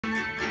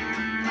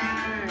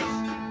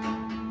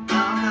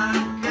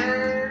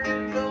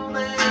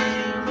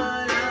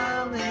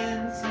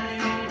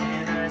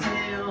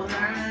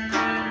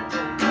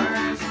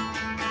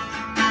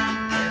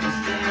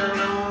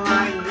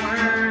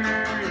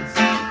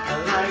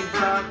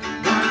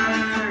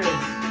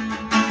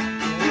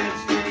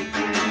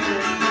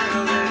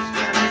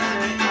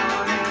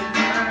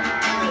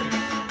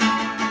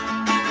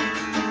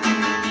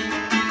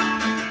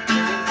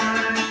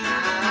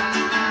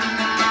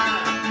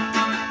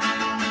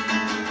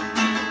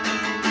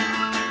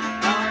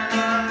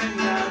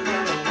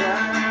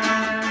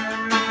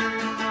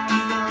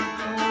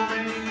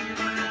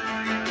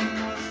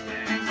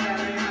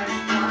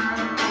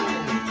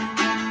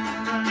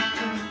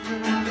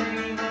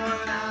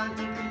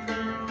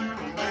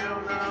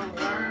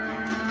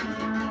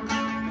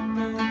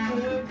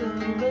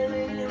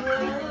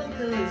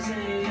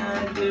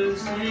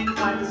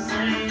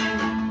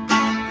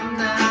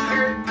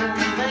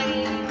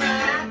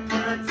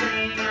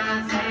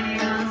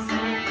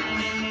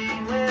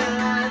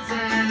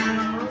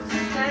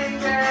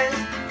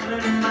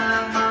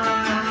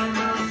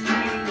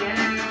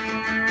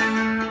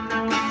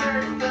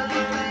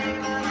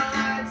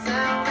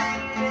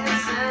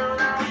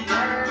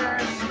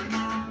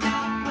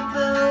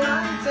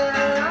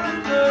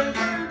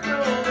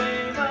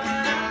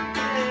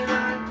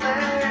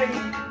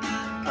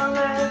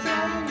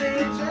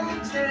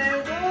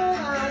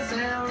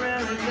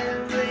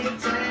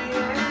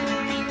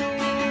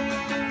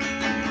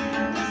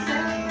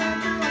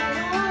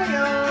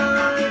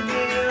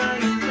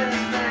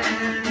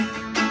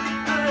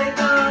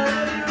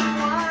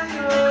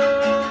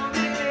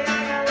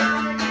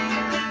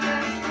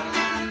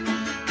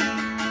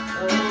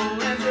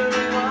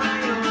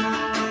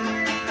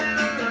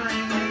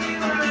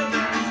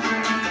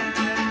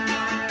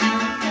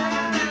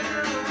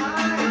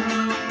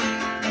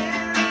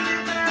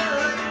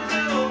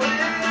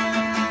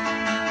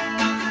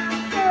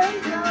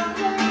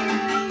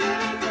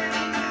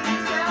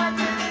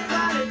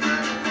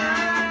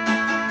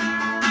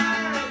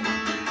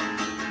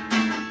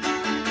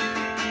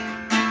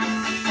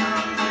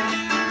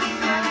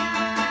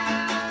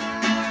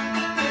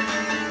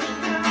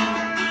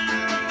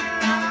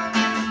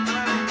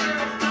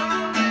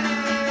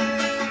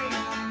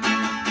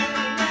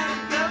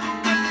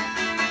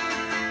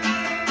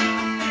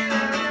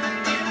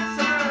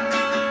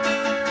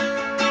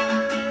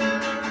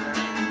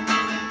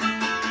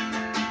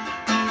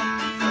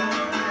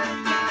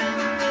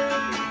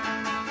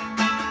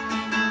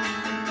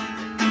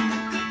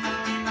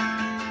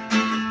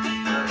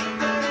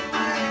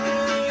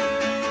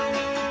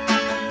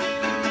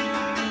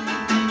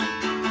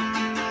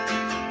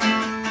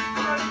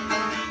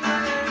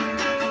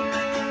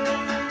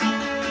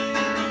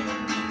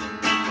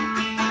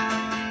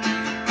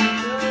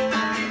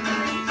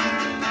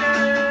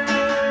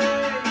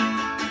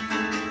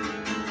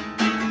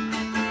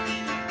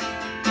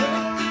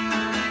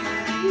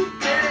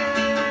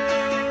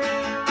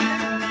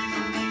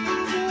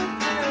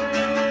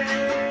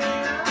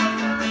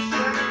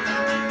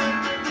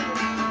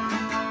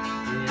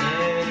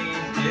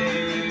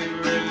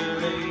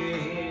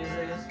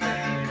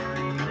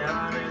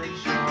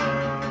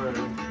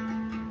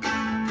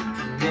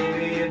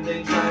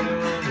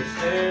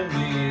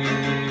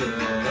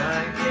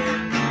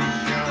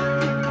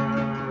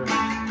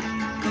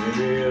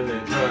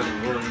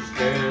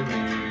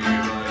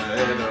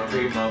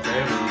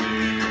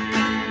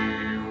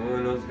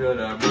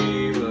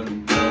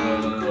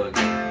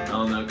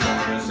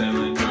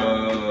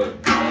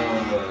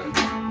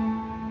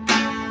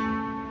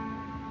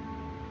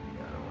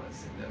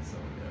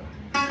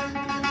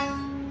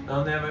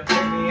They'll never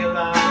take me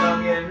alive.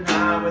 I'm getting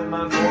high with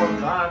my 4 or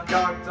 5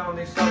 cocks on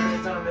these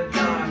suckers. I'm a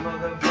giant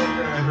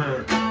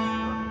motherfucker.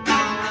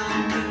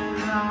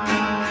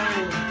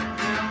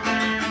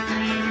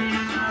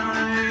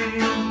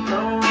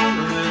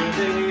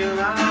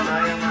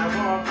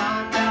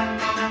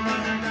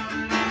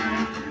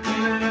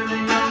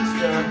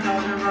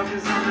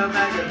 On the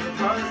back of the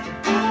bus, the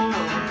fool,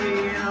 I'm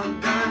being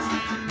on dust.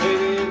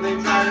 Maybe if they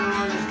try to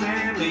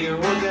understand me,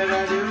 what did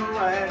I do?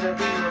 I had to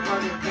be a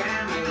fucking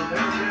cameo. What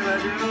did I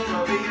do?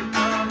 I'll be a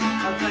bum.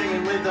 I'm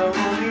thinking with the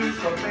homies,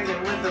 I'm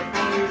thinking with the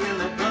phonies in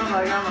the club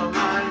like I'm a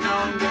mind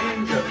on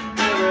danger.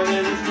 Never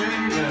been a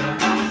stranger. I'm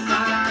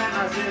outside,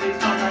 my city's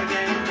fun like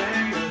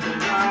gangbangers.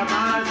 And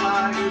drive-bys,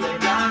 why do they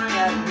die?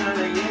 At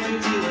another year,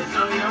 she was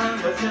so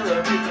young, but still a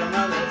victim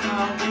of the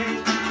small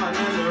things. My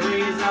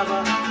memories of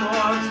a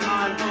corpse,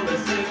 mind full of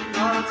sick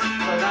thoughts,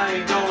 but I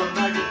ain't going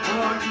back to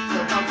court. So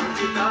fuck what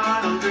you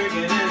thought, I'm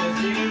drinking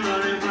Hennessy,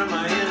 running from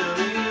my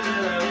enemies,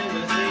 and I'm in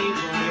the scene,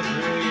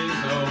 23,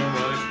 so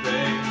much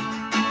pain.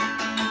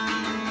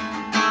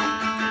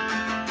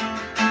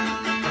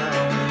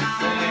 I'm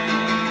insane.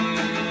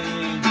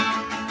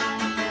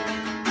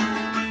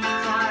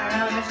 Tired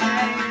of the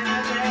strain of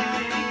the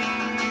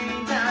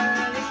pain,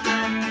 tired of the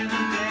strain of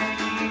the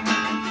pain.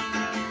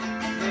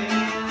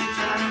 Really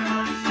trying to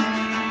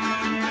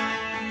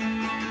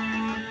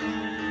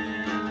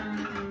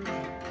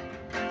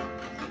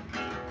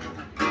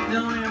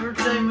don't ever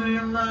take me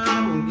alive.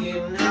 I'm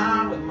getting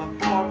high with my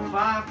 4 or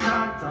 5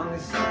 cocks on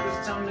these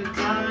suckers, time to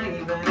die.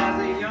 Even as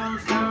a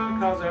youngster,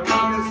 cause they're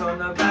ruckus on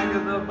the back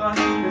of the bus.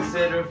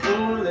 Consider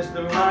foolish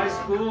through high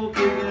school,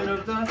 kicking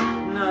up dust.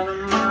 Not a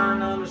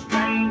mind, I'm a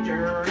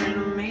stranger,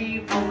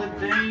 enemy full of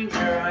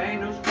danger. I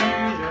ain't no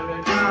stranger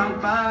to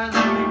drive-bys,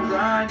 let me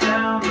cry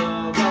down the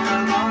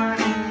broken heart,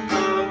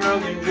 full of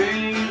broken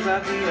dreams. I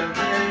feel a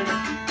friend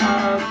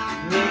of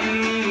me.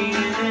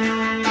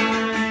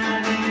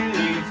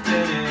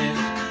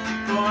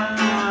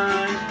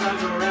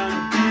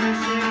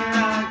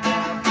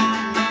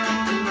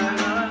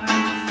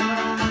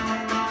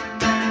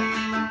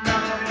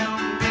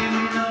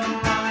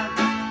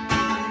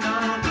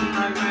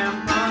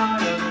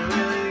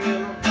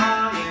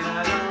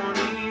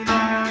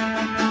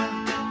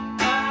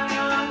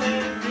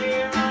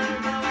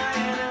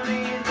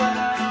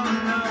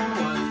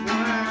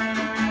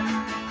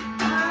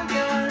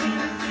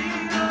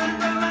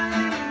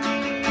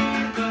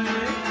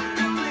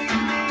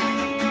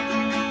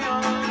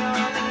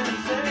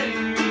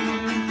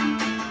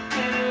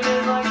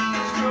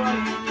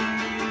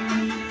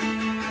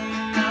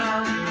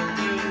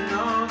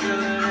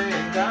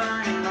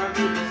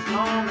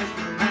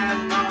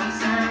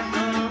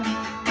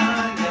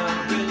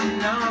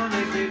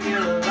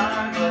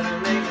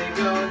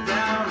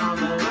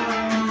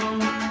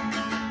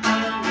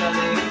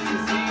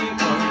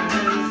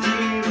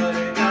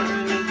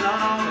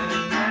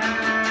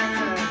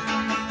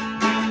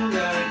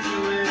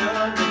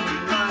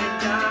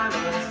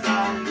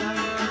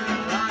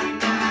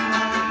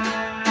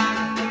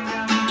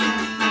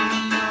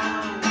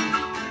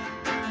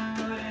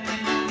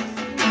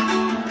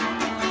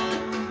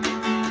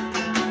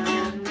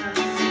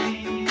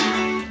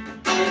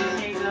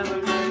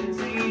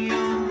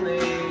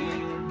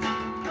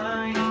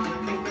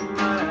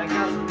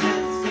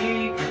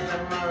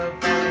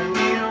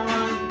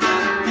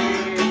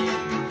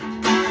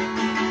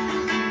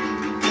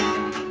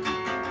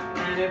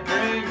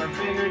 My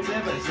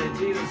fingertip, I said,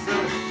 Jesus, so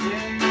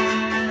shit.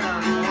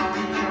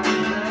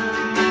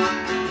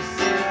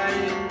 Said I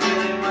didn't get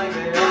it like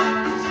they all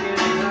just get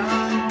it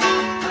done.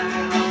 I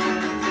ain't hoping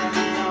to tell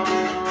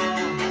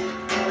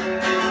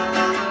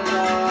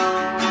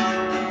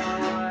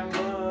I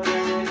put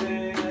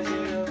everything I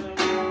see up in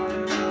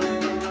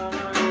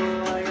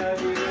like I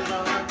Jesus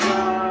on the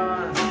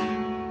cross.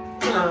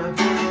 I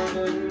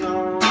put it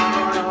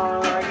on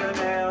like a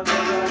nail to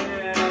the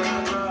head of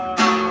the cross.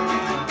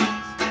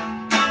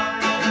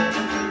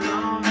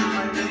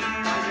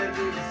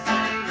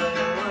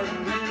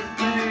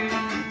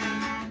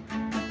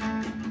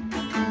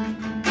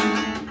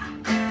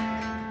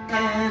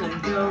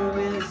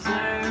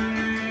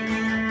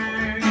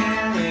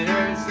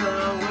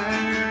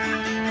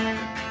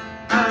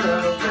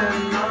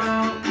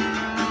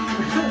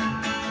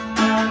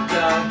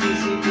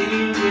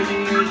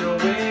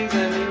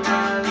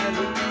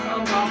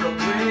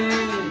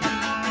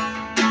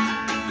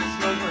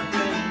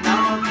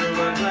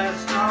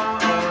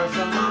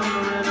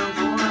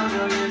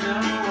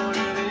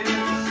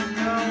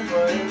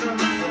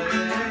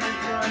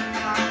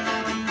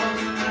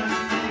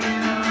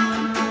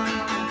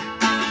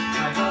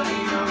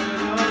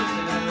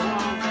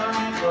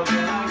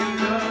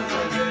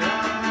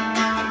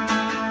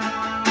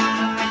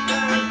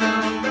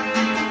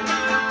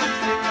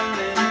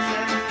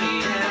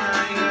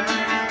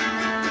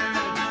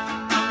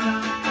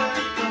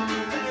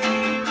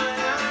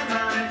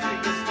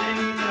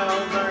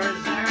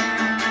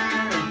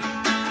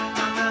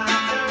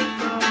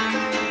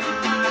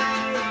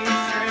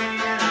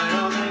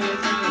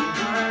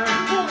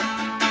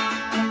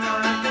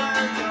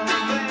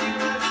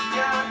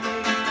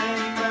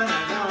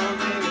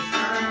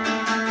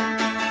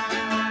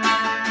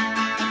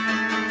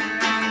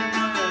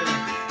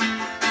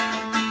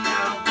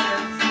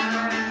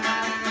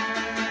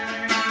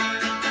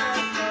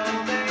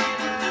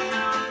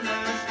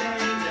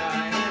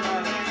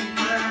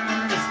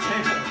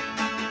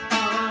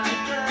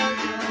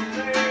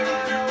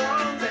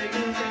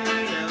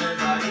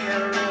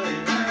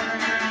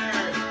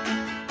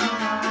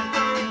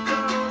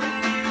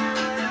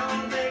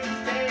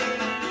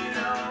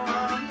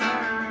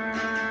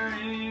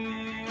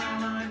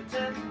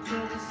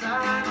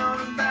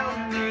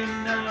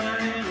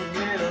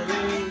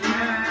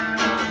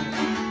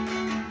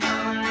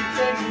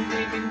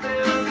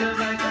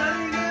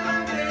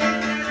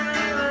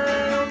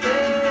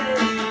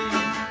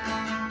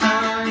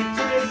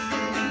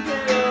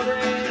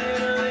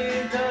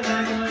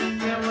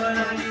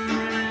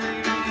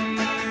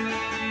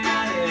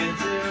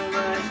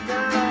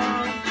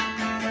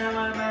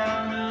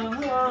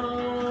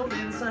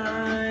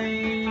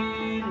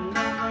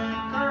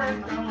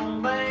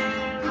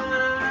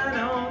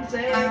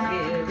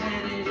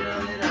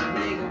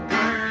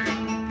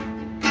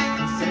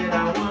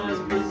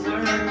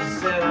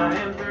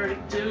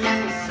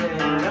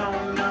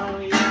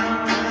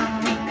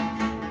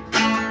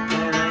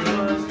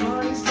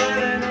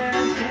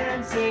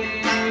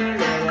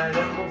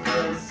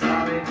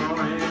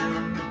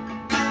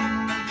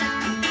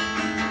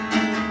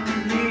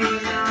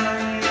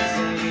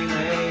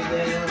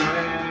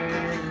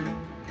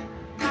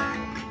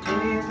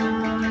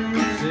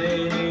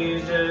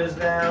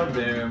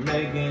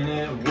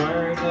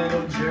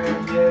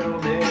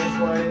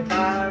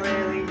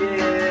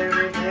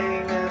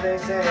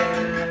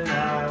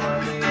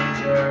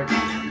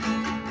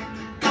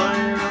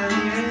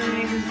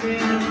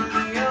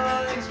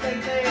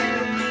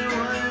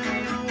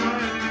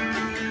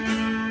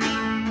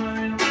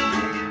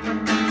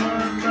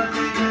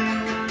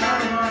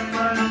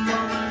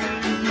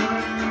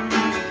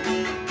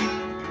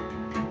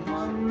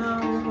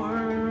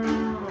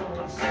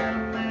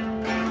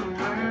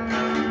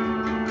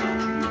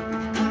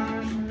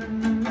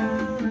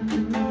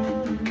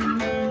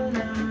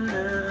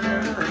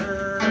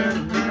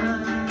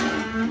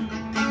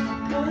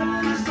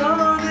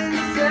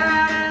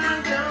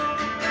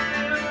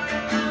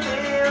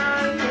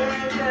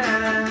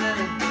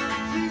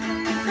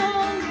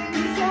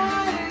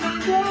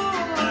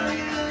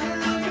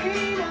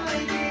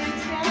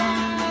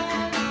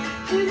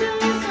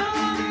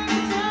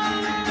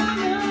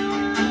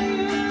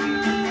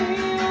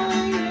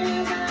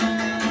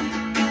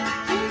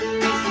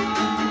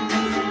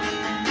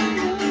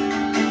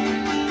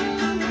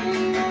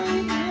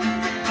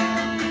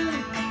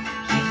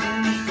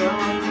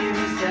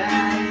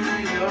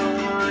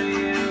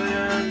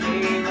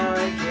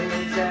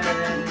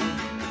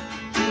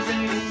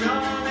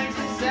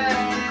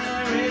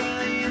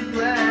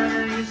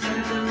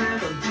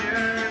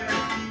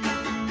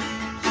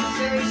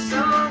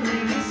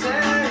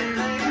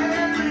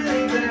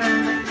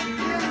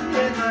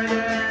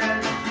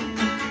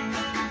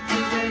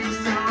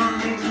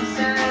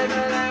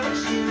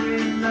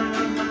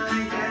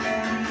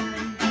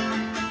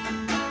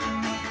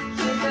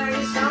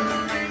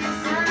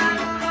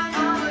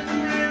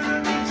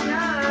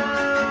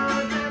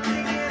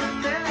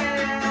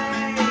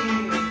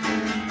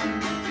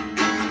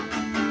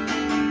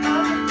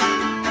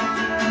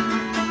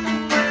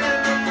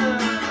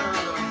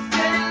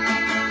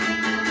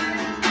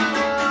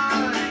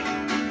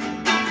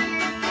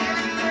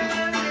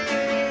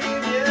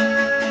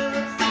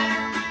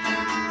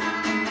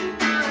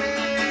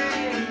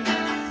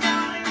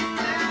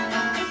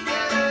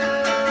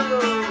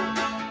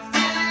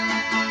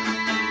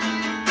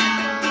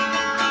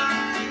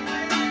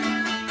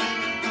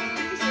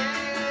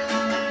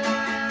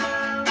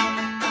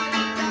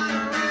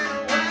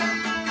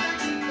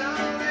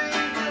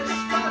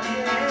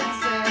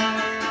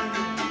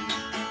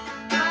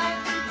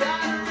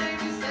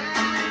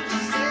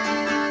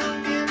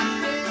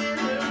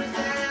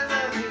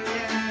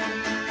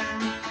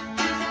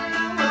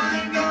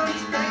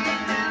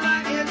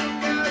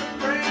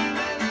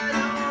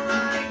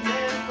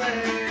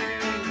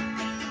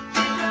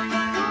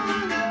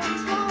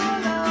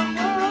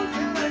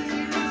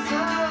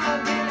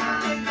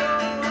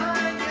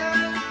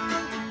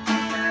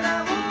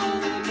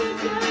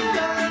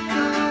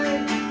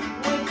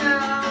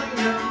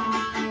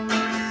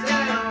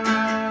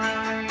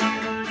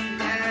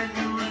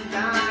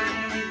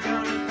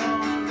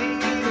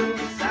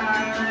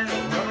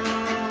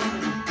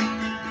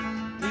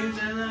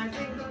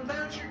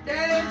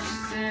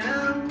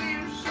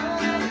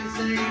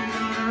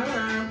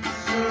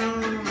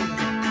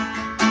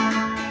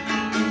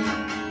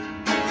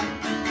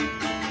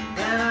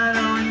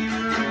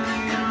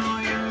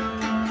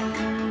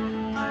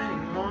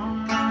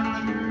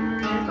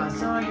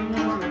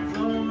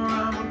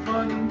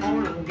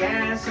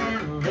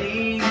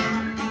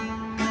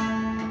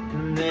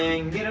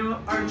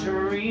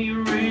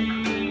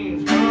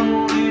 rains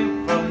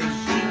falling from the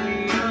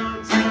city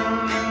of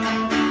town.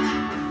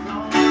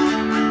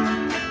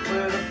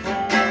 With a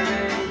poem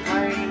and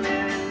pain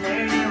and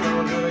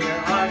arrow to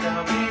your heart,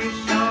 I'll be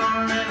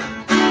sure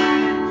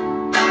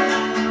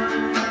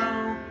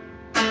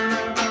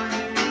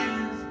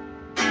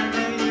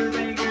and you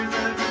think you're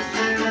such a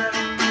shit up.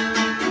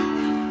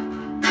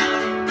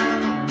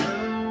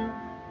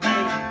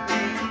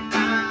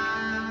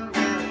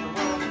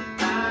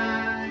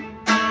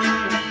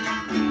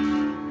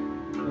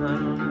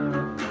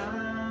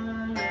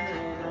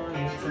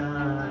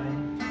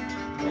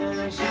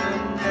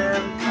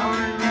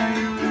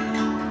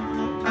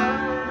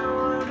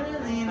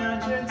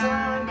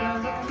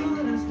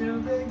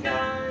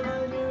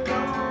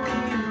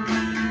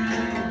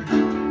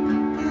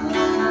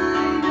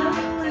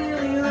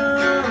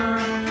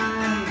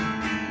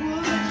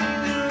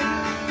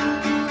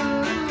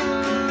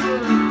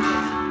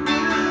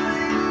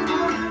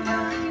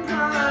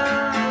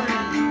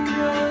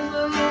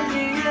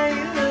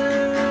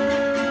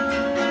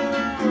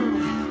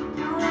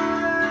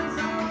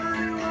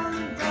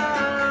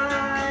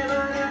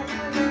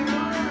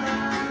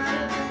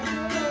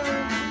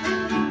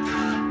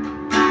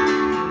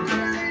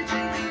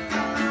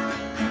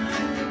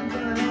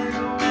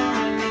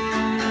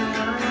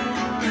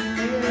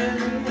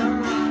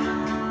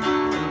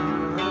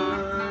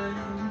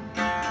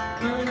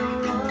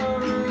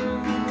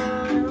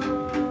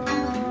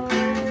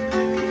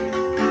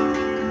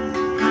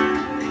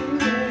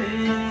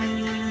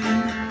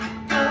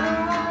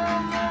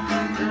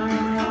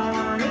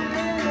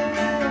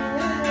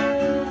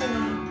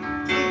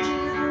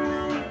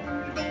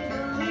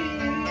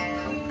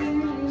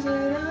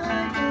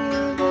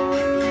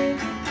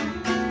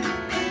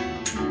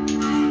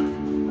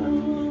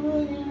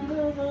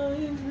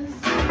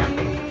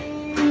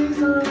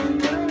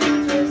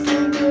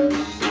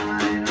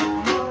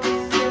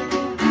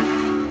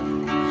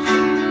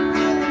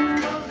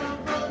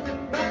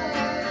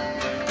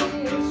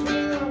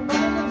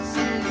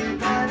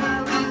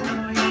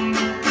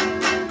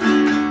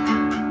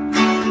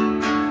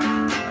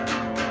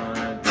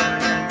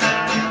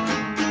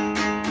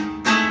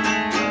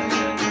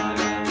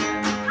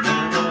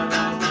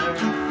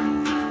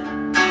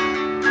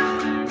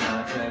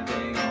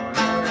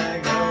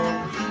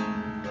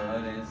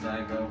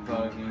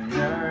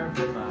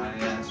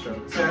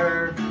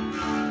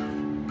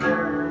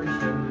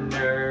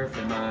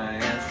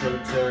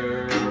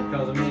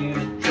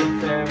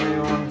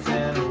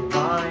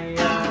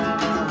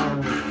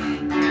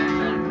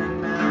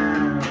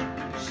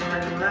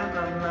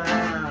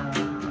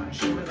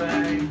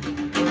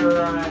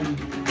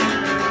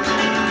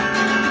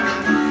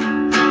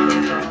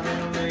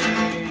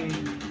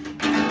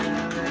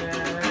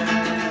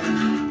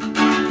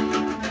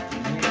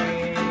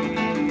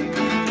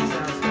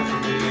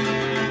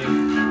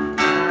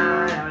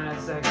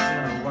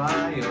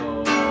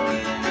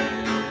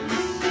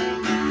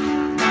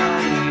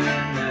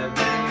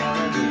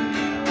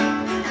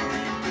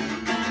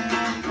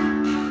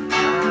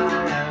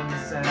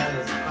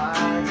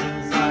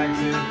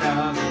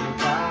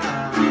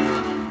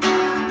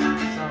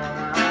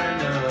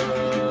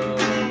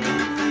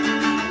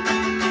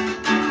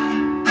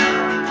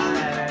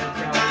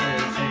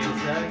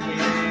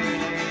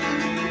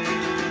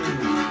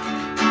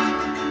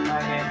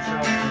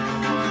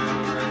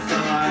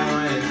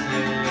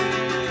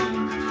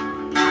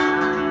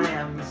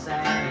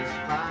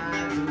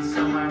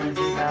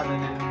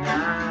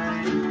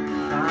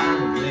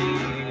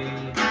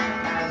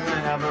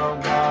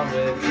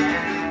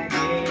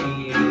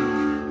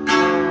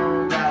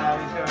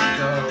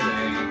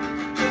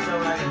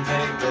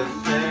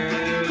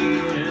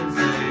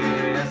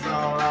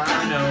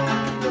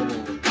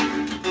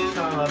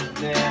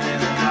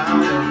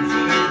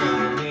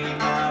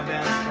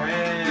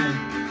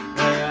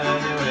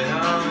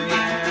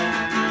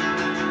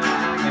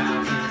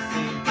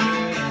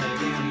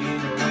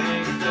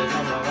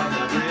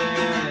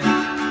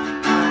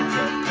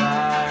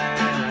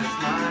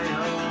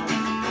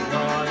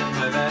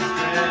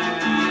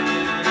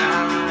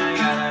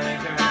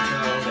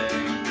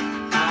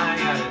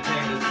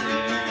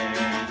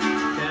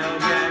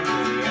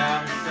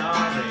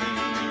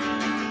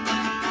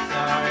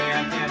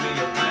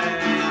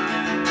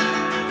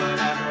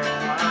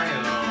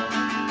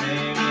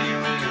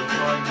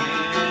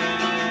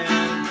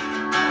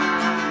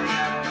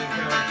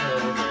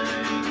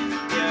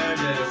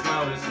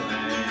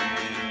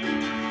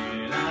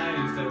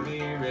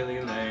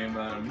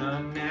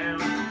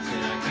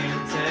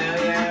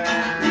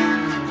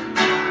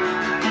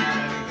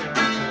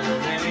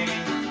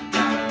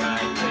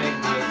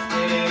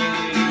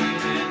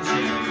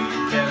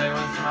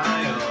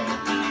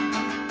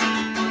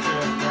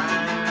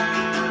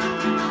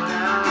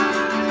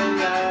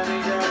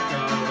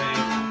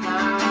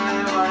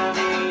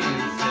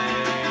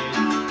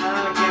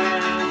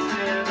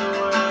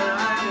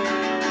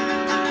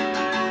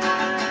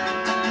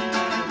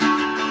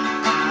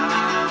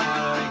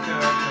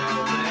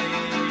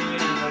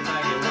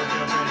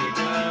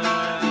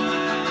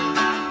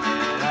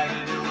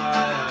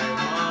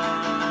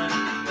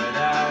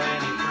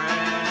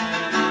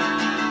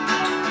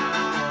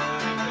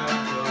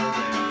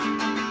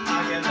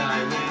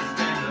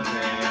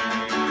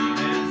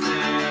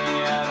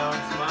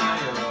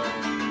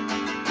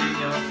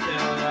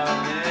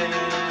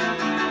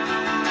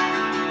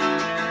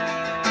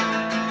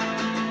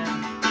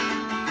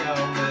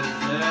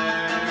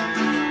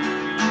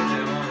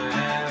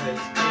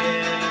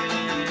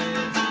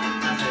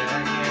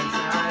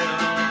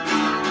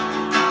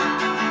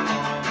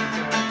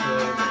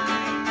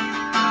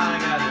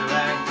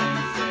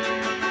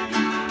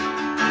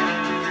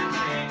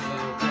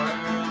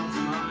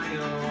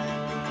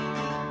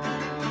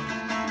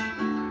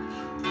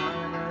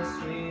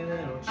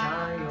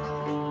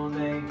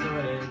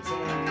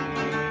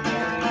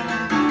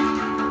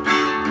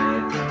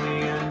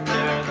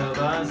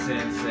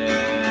 and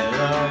said,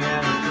 look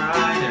at him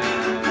cry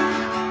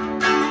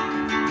now.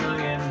 Look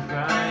at him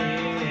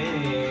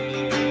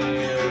crying.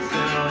 We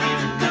still don't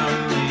even know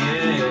who he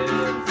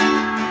is.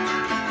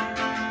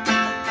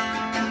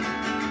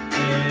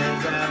 Is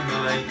that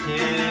my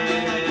kid?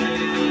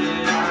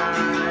 I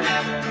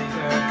haven't been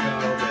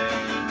careful,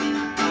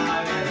 babe. I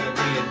gotta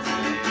be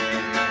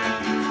insane.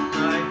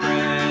 My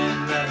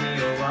friends left me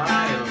a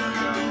while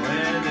ago,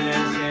 and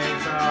this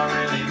game's all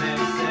really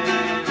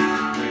missing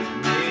with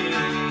me.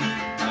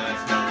 I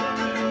smell a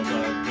little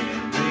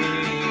fucking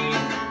weed,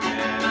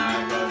 and I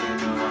fucking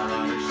know a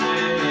lot of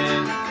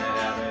shit that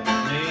happened to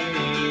me,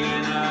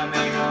 and I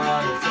make a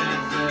lot of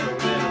sense to the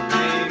little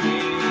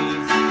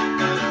babies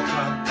that are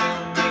come to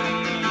me.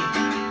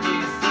 He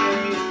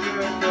says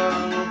you're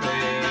cool,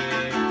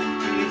 babe.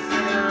 He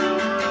said I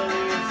wanna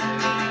be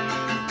seen.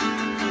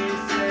 He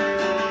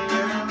said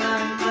you're my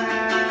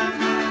friend.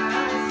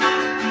 I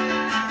said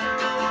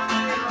I wanna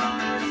be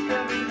honest,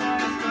 could be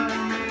nice, but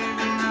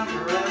maybe not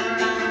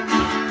forever.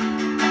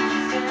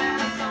 Said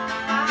so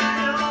I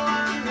know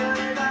I'm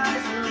gonna die,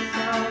 so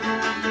don't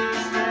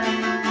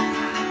understand.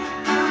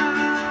 I'm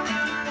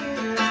gonna be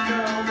this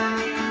girl,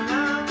 babe.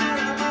 I'm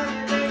gonna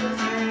fucking be the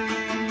same.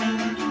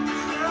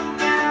 Stroke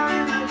down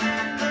in the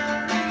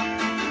tambourine,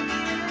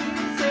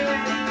 say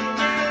that you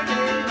made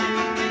me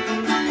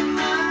leave.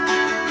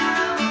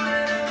 I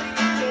wanted to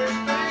be his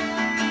friend,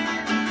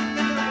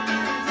 till I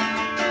couldn't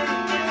take it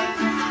away.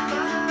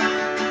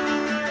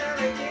 But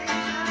every day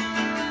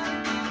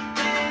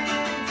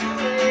into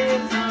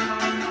his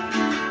arms.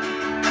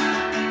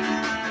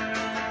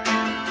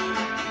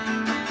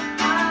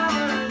 I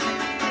wanna be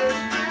his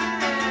friend.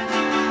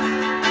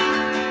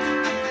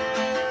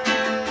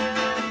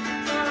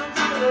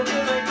 Sometimes I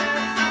feel like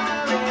that's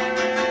all there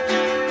is.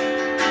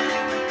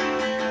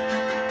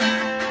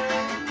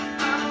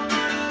 I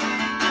wanna be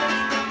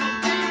just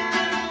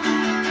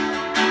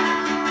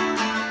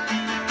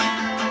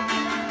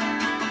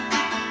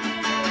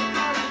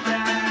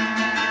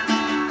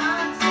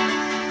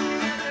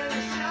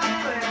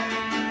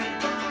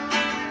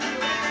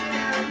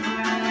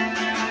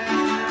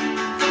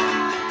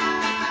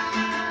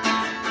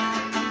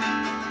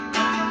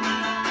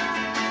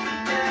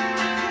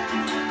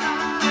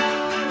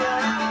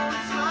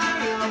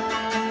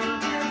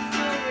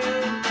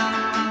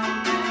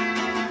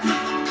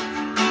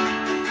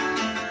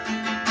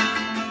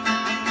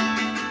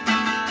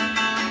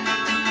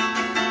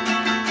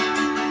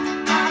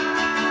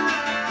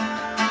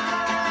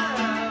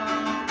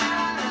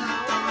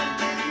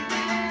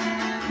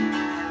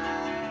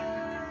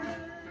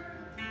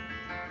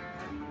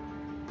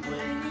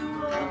when you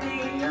want me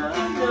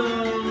alone,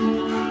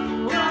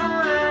 I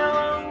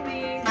won't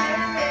be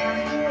there.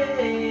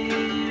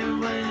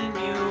 When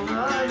you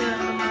are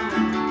alone,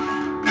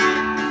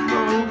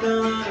 smoke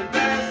on the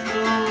gas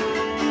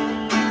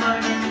stove,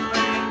 like you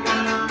ain't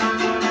gonna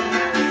go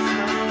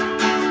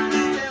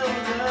still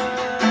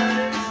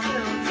good,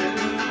 still do,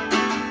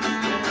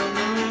 still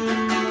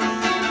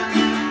moves,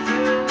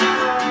 still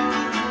wrong.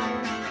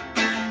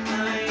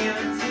 I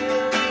got to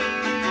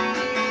leave,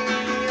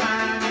 I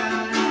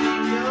gotta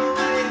go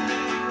away,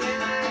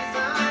 yes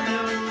I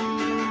know.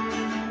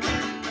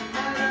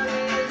 I gotta be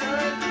a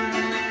good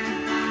friend,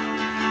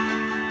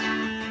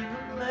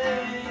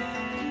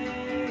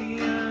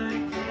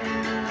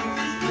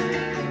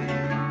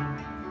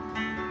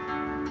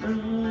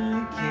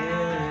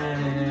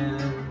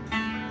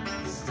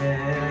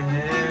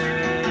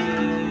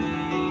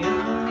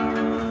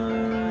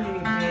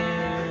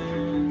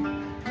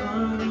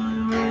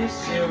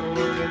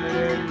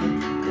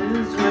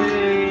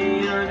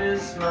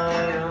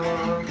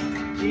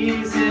 She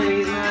said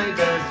he's my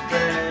best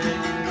friend.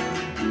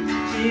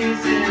 She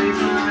said he's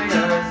my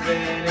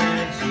husband,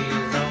 and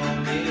she's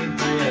only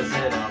 3. I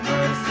said I'll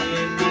mercy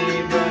me,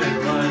 but it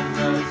was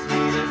the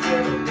sweetest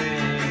little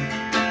thing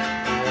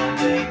I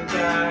think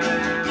I've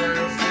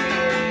ever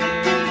seen.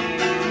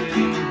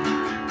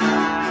 I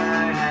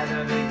had to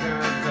be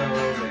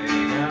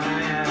covering, I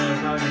had to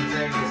fucking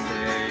take a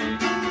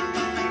stage.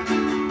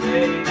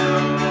 They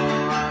know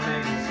I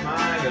make them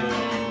smile.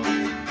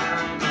 I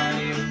might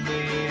even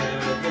be a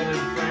good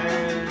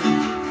friend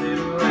to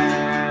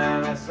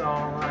have. That's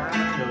all I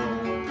know.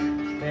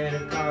 Pay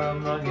the car,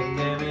 mug, and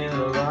give me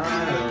the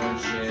lotto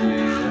shit.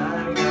 I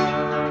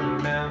gotta learn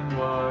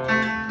memoir.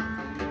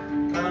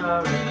 I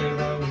really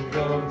won't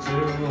go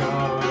too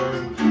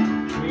hard.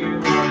 You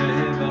wanna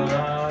hit the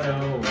lotto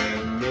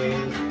with me?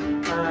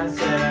 I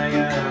said I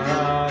got a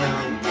lot of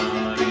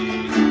money.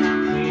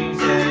 He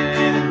said it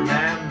ain't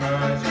that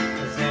much. I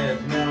said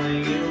if only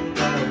you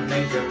know,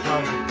 make your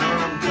problem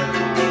come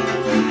true.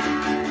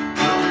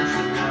 Don't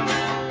you know?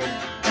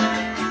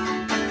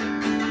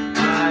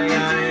 I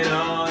got it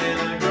all in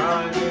the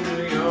garage in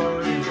New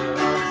York, in the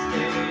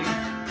upstate.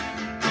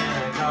 And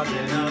I caused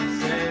an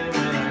upset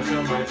when I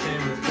showed my chin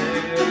was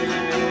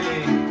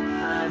big.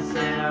 I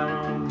said I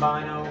won't buy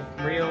no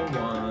real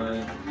one.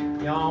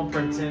 Y'all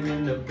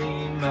pretending to be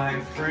my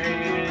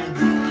friend.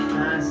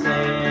 I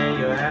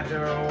said,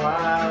 after a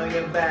while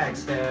you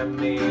backstab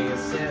me. I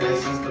said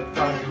it's just the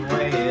fucking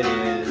way it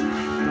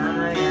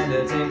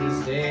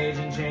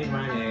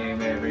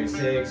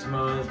 6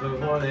 months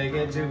before they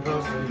get too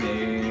close to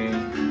me.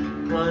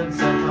 Once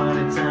upon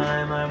a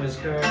time I was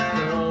Kurt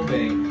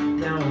Cobain,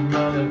 now I'm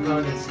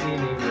motherfucking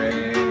Stevie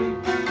Ray.